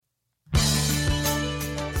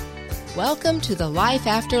Welcome to the Life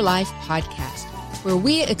After Life podcast, where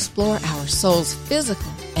we explore our soul's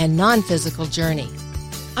physical and non-physical journey.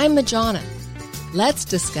 I'm Majana. Let's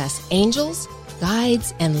discuss angels,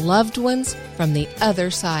 guides, and loved ones from the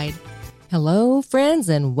other side. Hello, friends,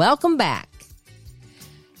 and welcome back.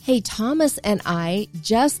 Hey, Thomas and I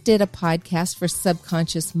just did a podcast for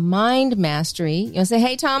Subconscious Mind Mastery. You want to say,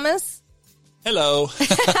 hey, Thomas? Hello.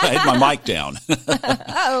 I had my mic down.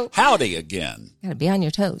 Oh. Howdy again. Got to be on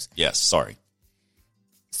your toes. Yes, sorry.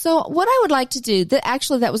 So what I would like to do,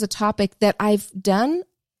 that was a topic that I've done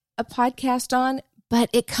a podcast on,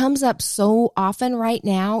 but it comes up so often right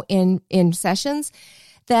now in sessions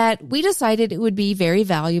that we decided it would be very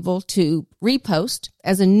valuable to repost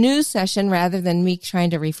as a new session rather than me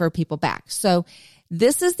trying to refer people back. So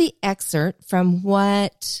this is the excerpt from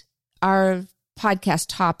what our podcast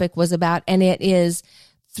topic was about, and it is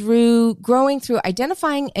through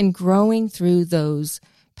identifying and growing through those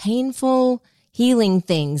painful healing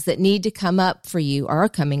things that need to come up for you or are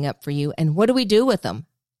coming up for you, and what do we do with them,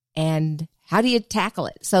 and how do you tackle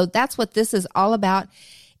it? So that's what this is all about.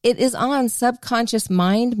 It is on Subconscious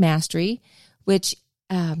Mind Mastery, which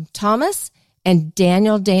Thomas and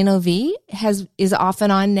Daniel Dano-V is often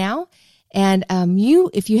on now. And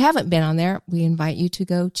if you haven't been on there, we invite you to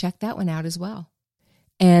go check that one out as well.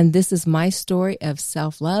 And this is my story of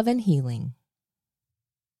self-love and healing.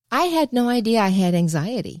 I had no idea I had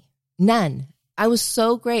anxiety. None. I was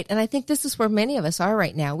so great. And I think this is where many of us are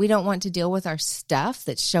right now. We don't want to deal with our stuff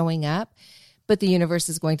that's showing up, but the universe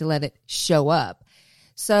is going to let it show up.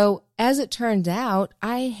 So as it turned out,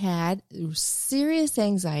 I had serious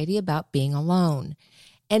anxiety about being alone.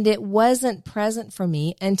 And it wasn't present for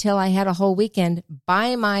me until I had a whole weekend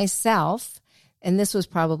by myself. And this was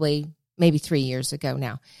probably maybe 3 years ago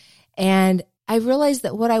now. And I realized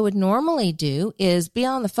that what I would normally do is be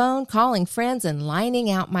on the phone, calling friends and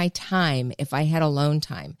lining out my time if I had alone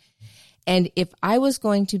time. And if I was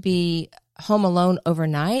going to be home alone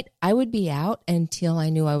overnight, I would be out until I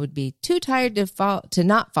knew I would be too tired to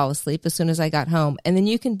not fall asleep as soon as I got home. And then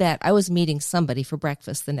you can bet I was meeting somebody for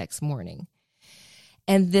breakfast the next morning.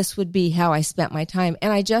 And this would be how I spent my time.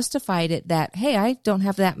 And I justified it that, hey, I don't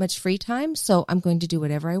have that much free time, so I'm going to do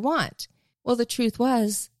whatever I want. Well, the truth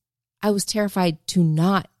was, I was terrified to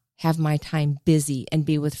not have my time busy and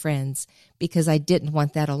be with friends because I didn't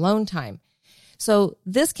want that alone time. So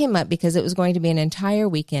this came up because it was going to be an entire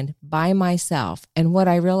weekend by myself. And what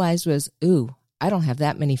I realized was, I don't have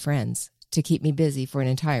that many friends to keep me busy for an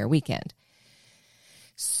entire weekend.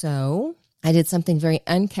 So I did something very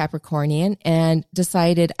un-Capricornian and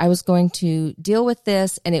decided I was going to deal with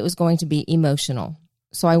this, and it was going to be emotional.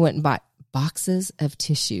 So I went and bought boxes of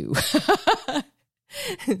tissue.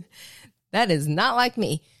 That is not like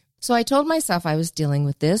me. So I told myself I was dealing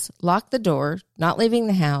with this, locked the door, not leaving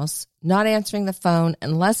the house, not answering the phone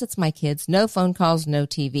unless it's my kids, no phone calls, no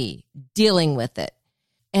TV, dealing with it.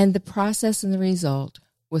 And the process and the result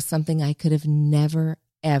was something I could have never,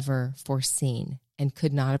 ever foreseen and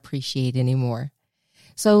could not appreciate anymore.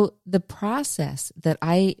 So the process that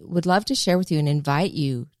I would love to share with you and invite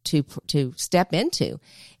you to step into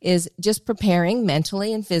is just preparing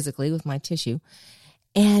mentally and physically with my tissue,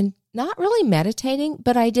 and not really meditating,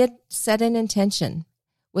 but I did set an intention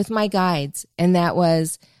with my guides, and that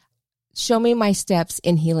was, show me my steps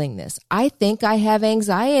in healing this. I think I have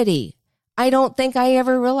anxiety. I don't think I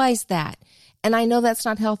ever realized that. And I know that's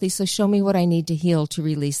not healthy, so show me what I need to heal to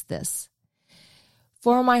release this.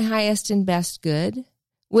 For my highest and best good,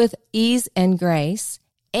 with ease and grace,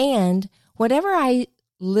 and whatever I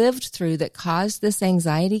lived through that caused this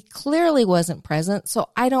anxiety clearly wasn't present, so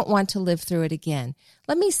I don't want to live through it again.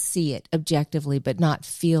 Let me see it objectively, but not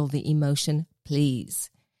feel the emotion, please.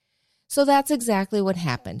 So that's exactly what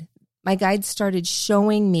happened. My guides started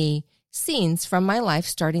showing me scenes from my life,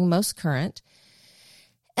 starting most current.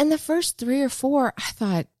 And the first 3 or 4, I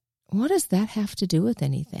thought, what does that have to do with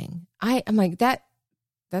anything? I'm like,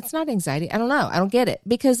 that's not anxiety. I don't know. I don't get it.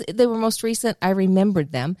 Because they were most recent, I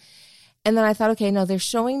remembered them. And then I thought, okay, no, they're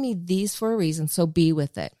showing me these for a reason, so be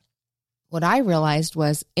with it. What I realized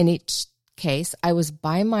was in each case, I was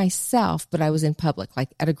by myself, but I was in public,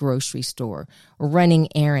 like at a grocery store or running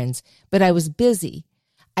errands, but I was busy.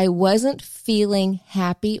 I wasn't feeling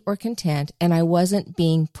happy or content, and I wasn't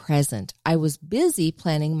being present. I was busy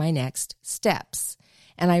planning my next steps.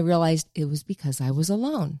 And I realized it was because I was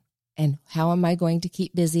alone. And how am I going to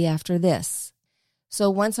keep busy after this?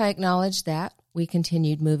 So once I acknowledged that, we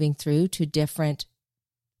continued moving through to different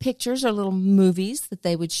pictures or little movies that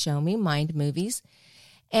they would show me, mind movies.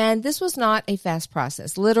 And this was not a fast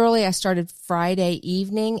process. Literally, I started Friday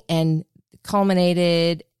evening and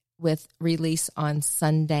culminated with release on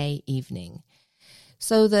Sunday evening.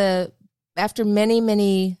 So after many,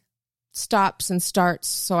 many stops and starts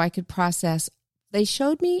so I could process, they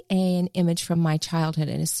showed me an image from my childhood.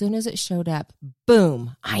 And as soon as it showed up,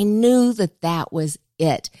 boom, I knew that was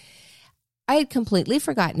it. I had completely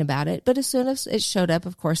forgotten about it, but as soon as it showed up,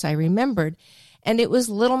 of course, I remembered. And it was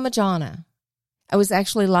little Majana. I was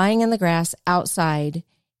actually lying in the grass outside.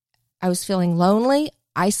 I was feeling lonely,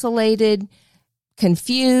 isolated,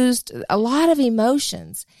 confused, a lot of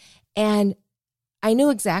emotions. And I knew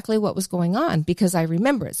exactly what was going on because I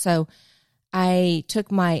remember it. So I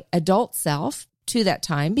took my adult self to that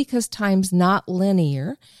time because time's not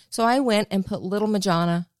linear. So I went and put little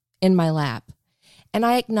Majana in my lap. And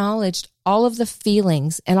I acknowledged all of the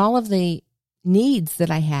feelings and all of the needs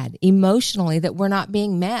that I had emotionally that were not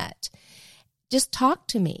being met. Just talk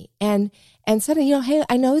to me and said, hey,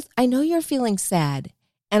 I know you're feeling sad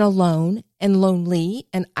and alone and lonely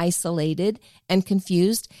and isolated and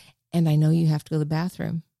confused. And I know you have to go to the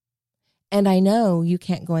bathroom. And I know you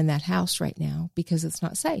can't go in that house right now because it's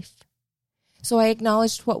not safe. So I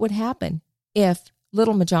acknowledged what would happen if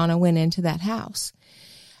little Majana went into that house.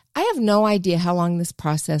 I have no idea how long this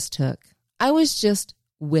process took. I was just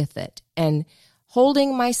with it and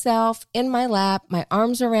holding myself in my lap, my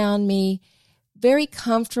arms around me, very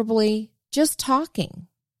comfortably, just talking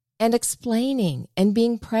and explaining and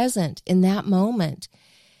being present in that moment.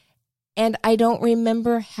 And I don't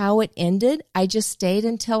remember how it ended. I just stayed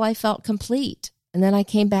until I felt complete. And then I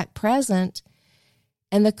came back present.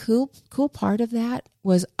 And the cool part of that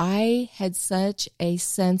was I had such a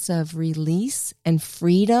sense of release and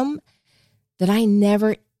freedom that I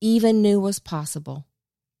never even knew was possible.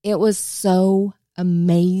 It was so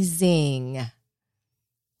amazing.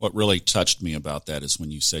 What really touched me about that is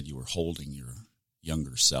when you said you were holding your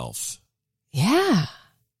younger self. Yeah.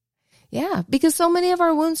 Yeah, because so many of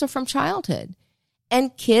our wounds are from childhood.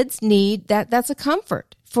 And kids need that. That's a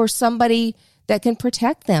comfort for somebody that can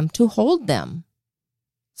protect them, to hold them.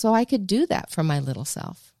 So I could do that for my little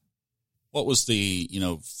self. What was the,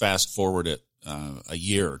 fast forward at a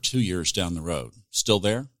year or 2 years down the road? Still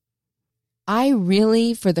there? I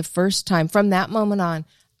really, for the first time, from that moment on,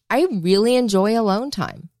 I really enjoy alone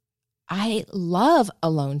time. I love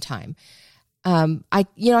alone time. I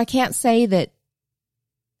can't say that.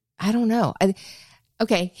 I don't know.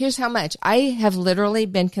 Okay, here's how much. I have literally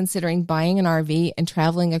been considering buying an RV and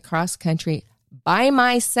traveling across country by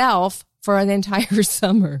myself for an entire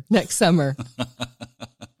summer, next summer.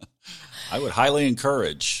 I would highly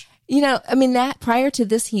encourage. That prior to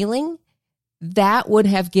this healing, that would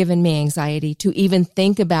have given me anxiety to even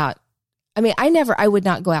think about. I would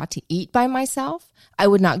not go out to eat by myself. I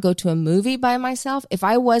would not go to a movie by myself. If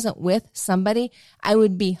I wasn't with somebody, I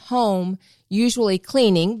would be home, usually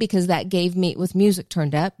cleaning because that gave me, with music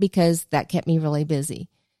turned up, because that kept me really busy.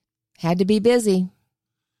 Had to be busy.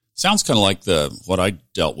 Sounds kind of like what I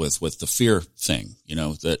dealt with the fear thing,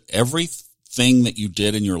 that everything that you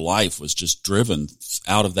did in your life was just driven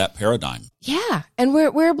out of that paradigm. Yeah, and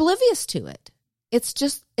we're oblivious to it.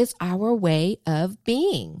 It's our way of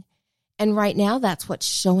being. And right now, that's what's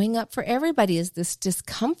showing up for everybody is this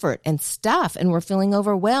discomfort and stuff. And we're feeling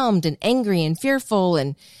overwhelmed and angry and fearful.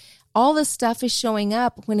 And all this stuff is showing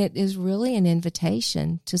up when it is really an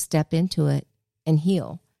invitation to step into it and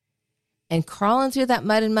heal. And crawling through that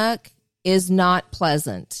mud and muck is not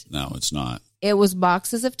pleasant. No, it's not. It was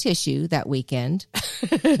boxes of tissue that weekend.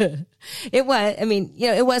 It was,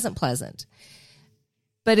 it wasn't pleasant.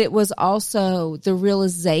 But it was also the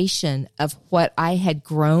realization of what I had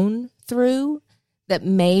grown through that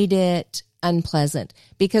made it unpleasant,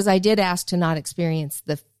 because I did ask to not experience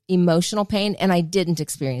the emotional pain, and I didn't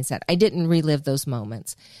experience that. I didn't relive those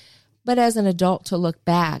moments. But as an adult, to look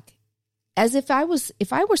back, as if I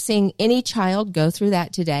were seeing any child go through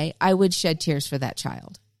that today, I would shed tears for that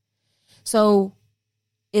child. So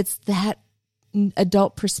it's that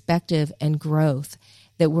adult perspective and growth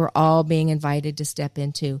that we're all being invited to step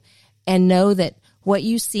into, and know that what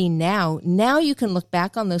you see now you can look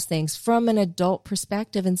back on those things from an adult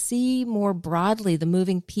perspective and see more broadly the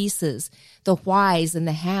moving pieces, the whys and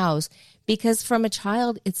the hows, because from a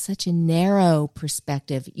child, it's such a narrow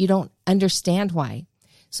perspective. You don't understand why.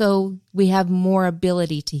 So we have more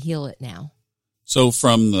ability to heal it now. So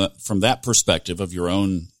from that perspective of your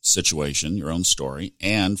own situation, your own story,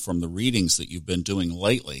 and from the readings that you've been doing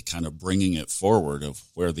lately, kind of bringing it forward of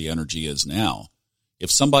where the energy is now, if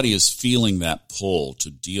somebody is feeling that pull to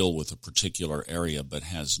deal with a particular area but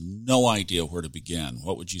has no idea where to begin,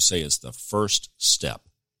 what would you say is the first step?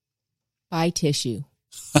 Buy tissue.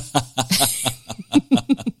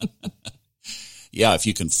 Yeah, if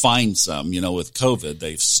you can find some, with COVID,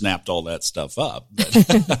 they've snapped all that stuff up. But,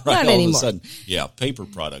 Not all anymore. Of a sudden, yeah, paper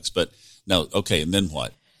products. But no, okay, and then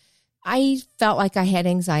what? I felt like I had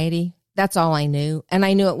anxiety. That's all I knew. And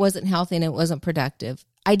I knew it wasn't healthy and it wasn't productive.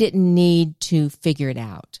 I didn't need to figure it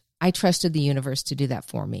out. I trusted the universe to do that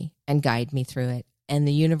for me and guide me through it. And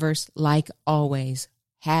the universe, like always,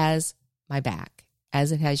 has my back,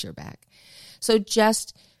 as it has your back. So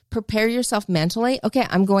just prepare yourself mentally. Okay,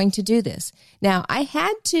 I'm going to do this. Now, I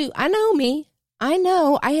know me. I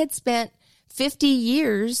know I had spent 50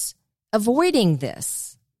 years avoiding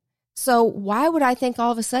this. So why would I think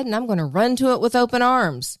all of a sudden I'm going to run to it with open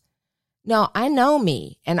arms? No, I know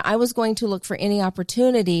me. And I was going to look for any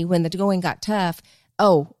opportunity when the going got tough.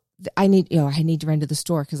 Oh, I need to run to the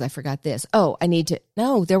store because I forgot this. Oh,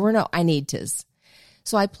 no, there were no I need tos.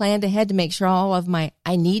 So I planned ahead to make sure all of my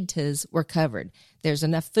I need tos were covered. There's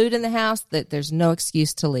enough food in the house that there's no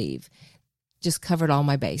excuse to leave. Just covered all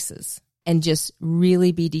my bases and just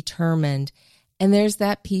really be determined. And there's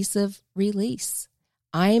that piece of release.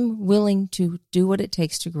 I'm willing to do what it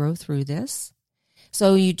takes to grow through this.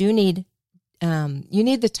 So you do need,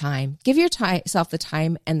 the time. Give yourself the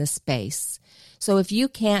time and the space. So if you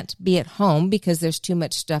can't be at home because there's too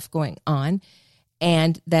much stuff going on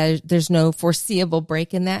and there's no foreseeable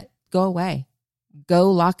break in that, go away.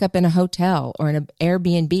 Go lock up in a hotel or in an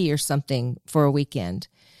Airbnb or something for a weekend.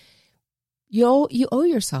 You owe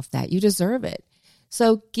yourself that. You deserve it.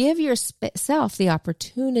 So give yourself the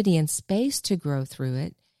opportunity and space to grow through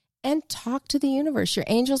it and talk to the universe. Your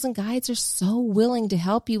angels and guides are so willing to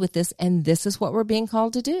help you with this, and this is what we're being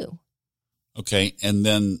called to do. Okay, and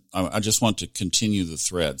then I just want to continue the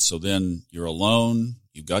thread. So then you're alone,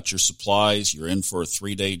 you've got your supplies, you're in for a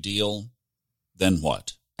 3-day deal. Then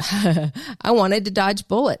what? I wanted to dodge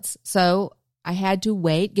bullets, so I had to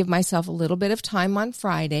wait, give myself a little bit of time on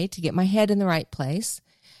Friday to get my head in the right place,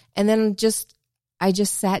 and then I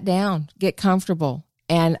just sat down, get comfortable,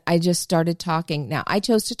 and I just started talking. Now, I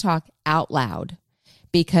chose to talk out loud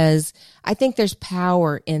because I think there's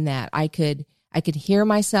power in that. I could hear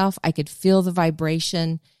myself, I could feel the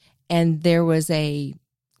vibration, and there was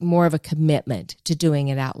more of a commitment to doing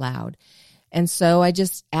it out loud. And so I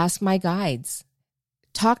just asked my guides,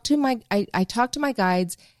 I talk to my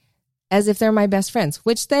guides as if they're my best friends,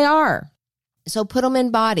 which they are. So put them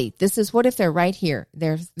in body. This is what if they're right here.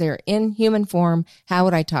 They're in human form. How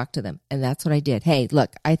would I talk to them? And that's what I did. Hey,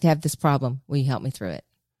 look, I have this problem. Will you help me through it?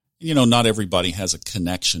 Not everybody has a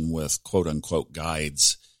connection with quote unquote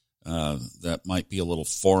guides. That might be a little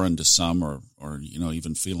foreign to some or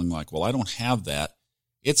even feeling like, well, I don't have that.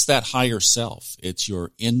 It's that higher self. It's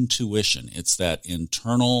your intuition. It's that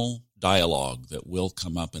internal dialogue that will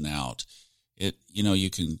come up and out. You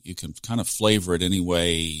can kind of flavor it any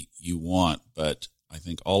way you want, but I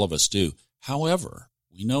think all of us do. However,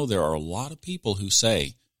 we know there are a lot of people who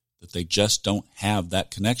say that they just don't have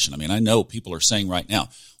that connection. I mean, I know people are saying right now,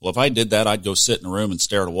 well, if I did that, I'd go sit in a room and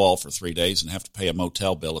stare at a wall for 3 days and have to pay a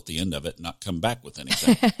motel bill at the end of it and not come back with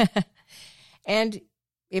anything. And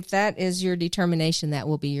if that is your determination, that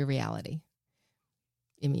will be your reality.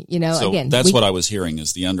 I mean, so again, that's what I was hearing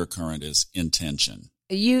is the undercurrent is intention.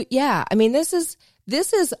 I mean, this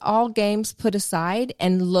is all games put aside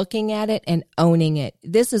and looking at it and owning it.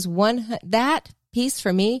 That piece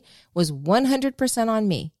for me was 100% on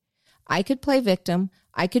me. I could play victim.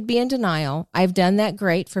 I could be in denial. I've done that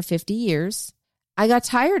great for 50 years. I got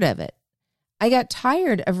tired of it. I got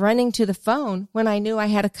tired of running to the phone when I knew I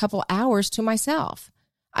had a couple hours to myself.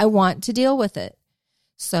 I want to deal with it.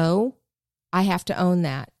 So I have to own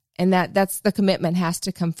that. And that's the commitment has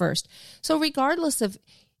to come first. So regardless of,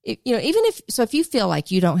 if you feel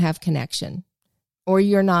like you don't have connection or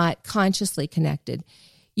you're not consciously connected,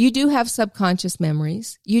 you do have subconscious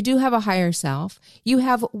memories. You do have a higher self. You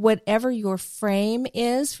have whatever your frame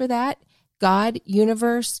is for that, God,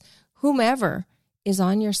 universe, whomever is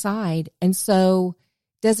on your side. And so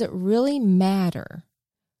does it really matter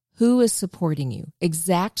who is supporting you?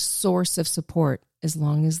 Exact source of support, as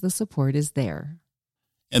long as the support is there.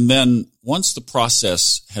 And then once the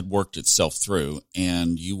process had worked itself through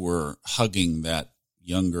and you were hugging that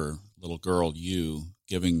younger little girl, you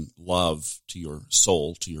giving love to your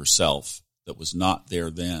soul, to yourself that was not there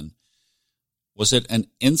then, was it an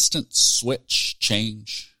instant switch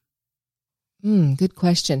change? Good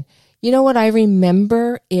question. You know what I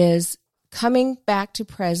remember is coming back to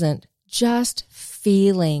present, just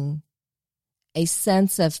feeling a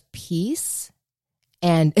sense of peace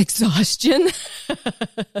and exhaustion.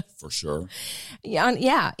 For sure.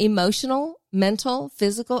 Yeah. Emotional, mental,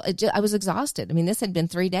 physical. I was exhausted. I mean, this had been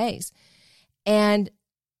 3 days. And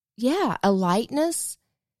yeah, a lightness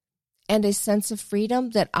and a sense of freedom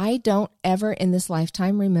that I don't ever in this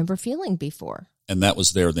lifetime remember feeling before. And that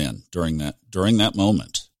was there then, during that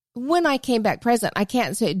moment. When I came back present, I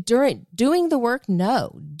can't say during doing the work.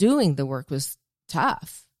 No, doing the work was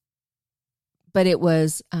tough, but it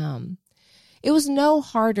was no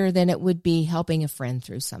harder than it would be helping a friend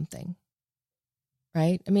through something,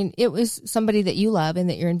 right? I mean, it was somebody that you love and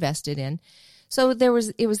that you're invested in. So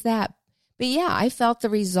it was that. But yeah, I felt the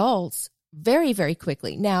results very, very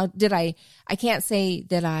quickly. Now, I can't say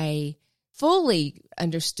that I fully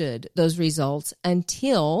understood those results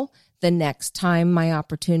until the next time my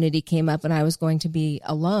opportunity came up and I was going to be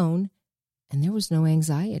alone and there was no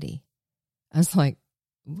anxiety. I was like,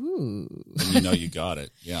 ooh. And you got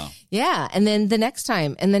it. Yeah. Yeah. And then the next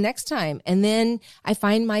time and the next time. And then I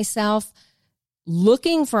find myself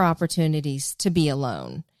looking for opportunities to be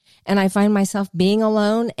alone. And I find myself being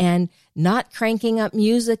alone and not cranking up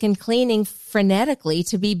music and cleaning frenetically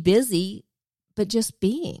to be busy, but just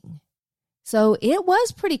being. So it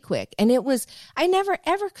was pretty quick. And I never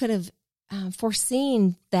ever could have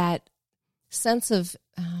foreseen that sense of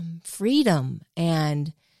freedom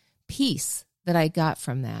and peace that I got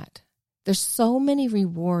from that. There's so many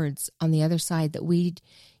rewards on the other side that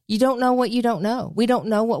you don't know what you don't know. We don't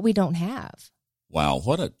know what we don't have. Wow,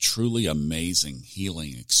 what a truly amazing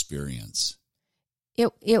healing experience.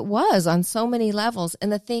 It was on so many levels.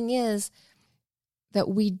 And the thing is that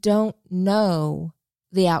we don't know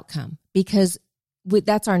the outcome because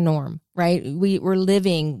that's our norm, right? We're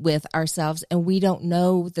living with ourselves and we don't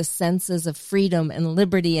know the senses of freedom and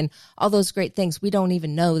liberty and all those great things. We don't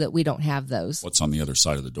even know that we don't have those. What's on the other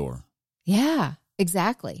side of the door? Yeah,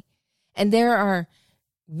 exactly. And there are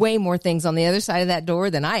way more things on the other side of that door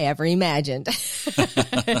than I ever imagined.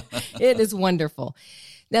 It is wonderful.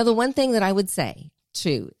 Now, the one thing that I would say,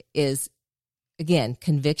 too, is, again,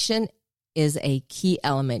 conviction is a key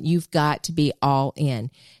element. You've got to be all in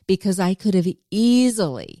because I could have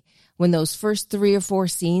easily, when those first 3 or 4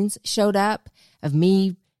 scenes showed up of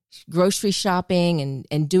me grocery shopping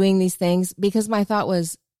and doing these things, because my thought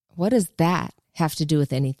was, what does that have to do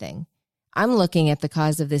with anything? I'm looking at the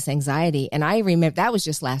cause of this anxiety. And I remember that was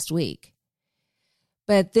just last week.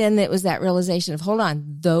 But then it was that realization of, hold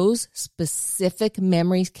on, those specific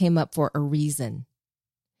memories came up for a reason.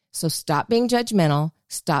 So stop being judgmental,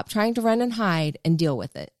 stop trying to run and hide and deal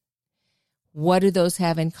with it. What do those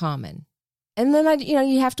have in common? And then,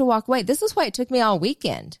 you have to walk away. This is why it took me all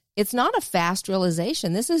weekend. It's not a fast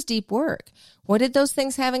realization. This is deep work. What did those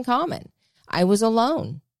things have in common? I was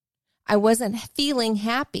alone. I wasn't feeling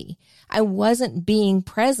happy. I wasn't being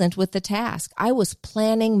present with the task. I was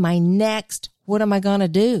planning my next, what am I going to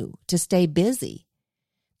do to stay busy?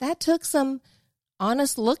 That took some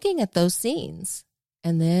honest looking at those scenes.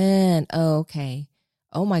 And then, okay.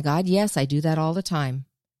 Oh my God, yes, I do that all the time.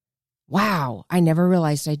 Wow, I never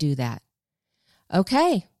realized I do that.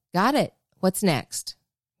 Okay, got it. What's next?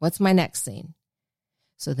 What's my next scene?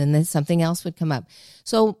 So then something else would come up.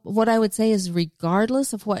 So what I would say is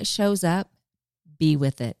regardless of what shows up, be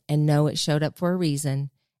with it and know it showed up for a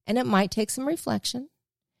reason. And it might take some reflection.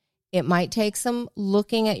 It might take some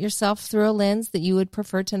looking at yourself through a lens that you would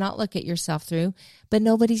prefer to not look at yourself through, but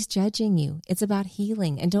nobody's judging you. It's about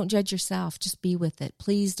healing, and don't judge yourself. Just be with it.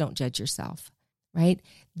 Please don't judge yourself, right?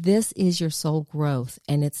 This is your soul growth,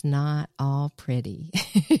 and it's not all pretty.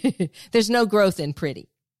 There's no growth in pretty.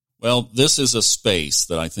 Well, this is a space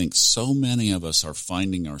that I think so many of us are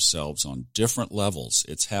finding ourselves on different levels.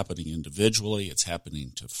 It's happening individually. It's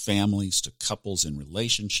happening to families, to couples in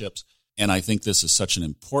relationships. And I think this is such an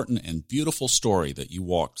important and beautiful story that you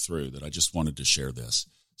walked through that I just wanted to share this.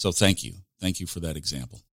 So thank you. Thank you for that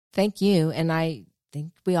example. Thank you. And I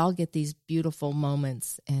think we all get these beautiful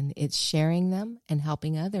moments, and it's sharing them and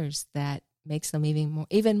helping others that makes them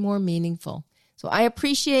even more meaningful. So I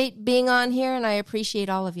appreciate being on here, and I appreciate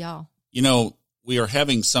all of y'all. We are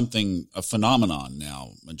having a phenomenon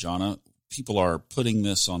now, Majana. People are putting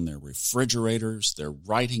this on their refrigerators. They're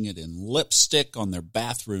writing it in lipstick on their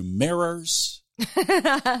bathroom mirrors.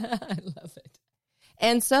 I love it.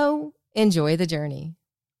 And so enjoy the journey.